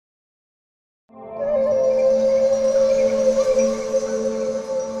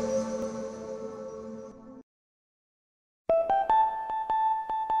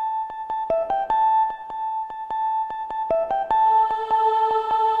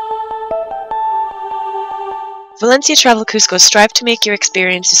Valencia Travel Cusco strive to make your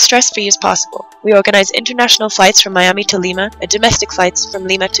experience as stress-free as possible. We organize international flights from Miami to Lima and domestic flights from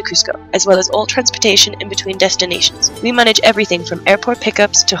Lima to Cusco, as well as all transportation in between destinations. We manage everything from airport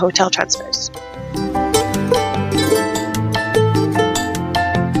pickups to hotel transfers.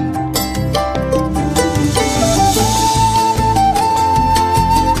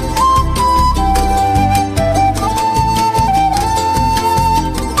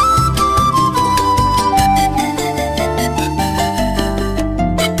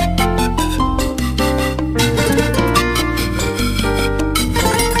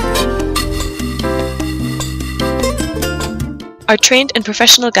 Our trained and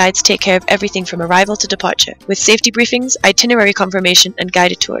professional guides take care of everything from arrival to departure, with safety briefings, itinerary confirmation, and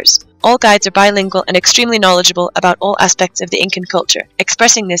guided tours. All guides are bilingual and extremely knowledgeable about all aspects of the Incan culture,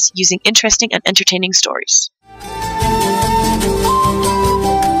 expressing this using interesting and entertaining stories.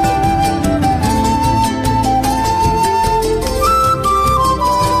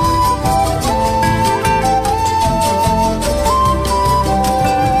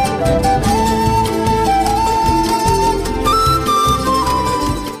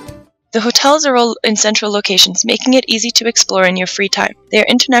 The hotels are all in central locations, making it easy to explore in your free time. They are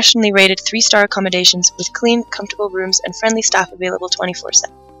internationally rated 3-star accommodations with clean, comfortable rooms and friendly staff available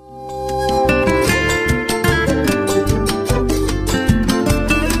 24/7.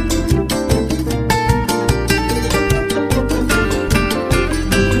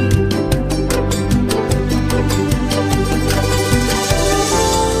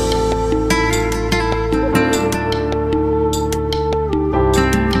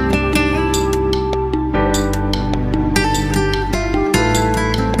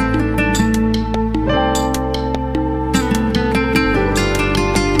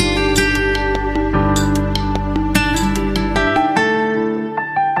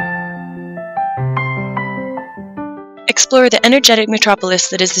 Explore the energetic metropolis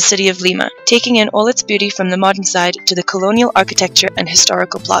that is the city of Lima, taking in all its beauty from the modern side to the colonial architecture and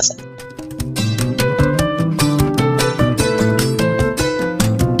historical plaza.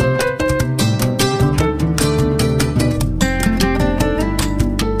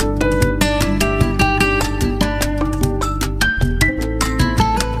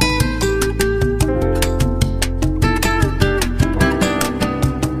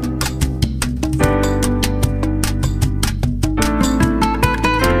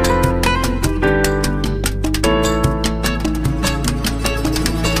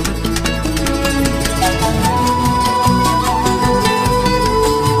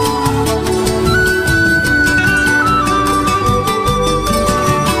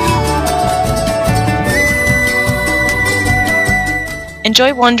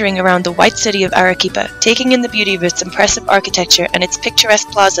 Enjoy wandering around the white city of Arequipa, taking in the beauty of its impressive architecture and its picturesque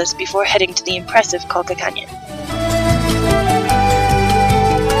plazas before heading to the impressive Colca Canyon.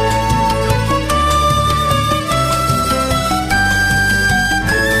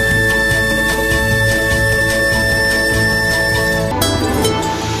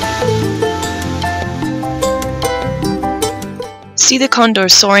 See the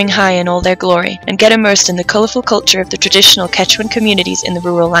condors soaring high in all their glory, and get immersed in the colorful culture of the traditional Quechuan communities in the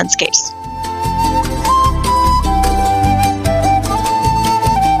rural landscapes.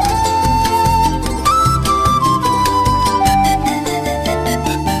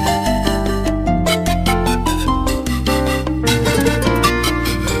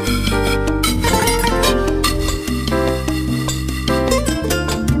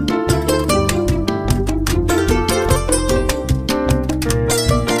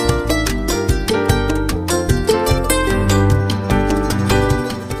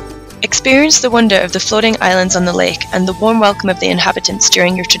 Experience the wonder of the floating islands on the lake and the warm welcome of the inhabitants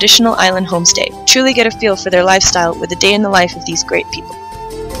during your traditional island homestay. Truly get a feel for their lifestyle with a day in the life of these great people.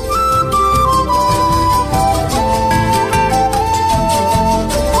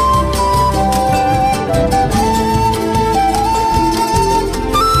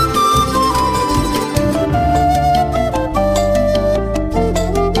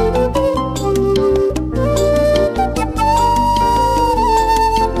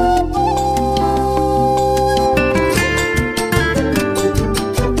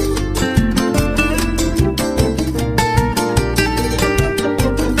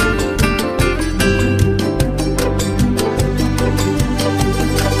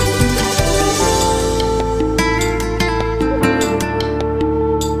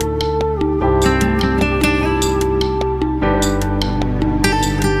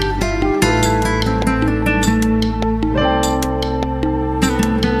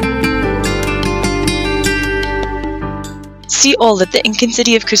 See all that the Incan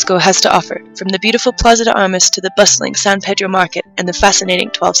city of Cusco has to offer, from the beautiful Plaza de Armas to the bustling San Pedro Market and the fascinating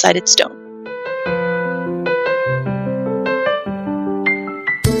 12-sided stone.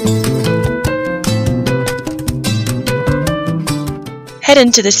 Head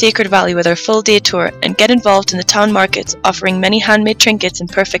into the Sacred Valley with our full-day tour and get involved in the town markets, offering many handmade trinkets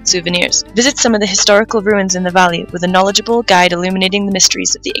and perfect souvenirs. Visit some of the historical ruins in the valley with a knowledgeable guide illuminating the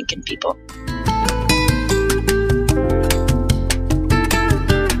mysteries of the Incan people.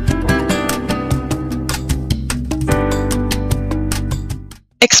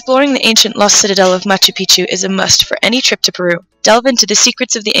 Exploring the ancient lost citadel of Machu Picchu is a must for any trip to Peru. Delve into the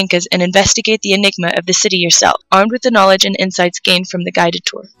secrets of the Incas and investigate the enigma of the city yourself, armed with the knowledge and insights gained from the guided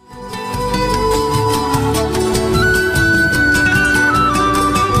tour.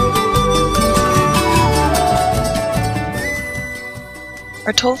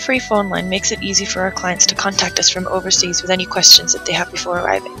 Our toll-free phone line makes it easy for our clients to contact us from overseas with any questions that they have before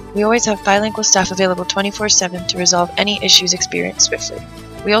arriving. We always have bilingual staff available 24/7 to resolve any issues experienced swiftly.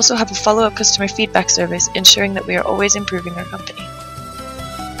 We also have a follow-up customer feedback service, ensuring that we are always improving our company.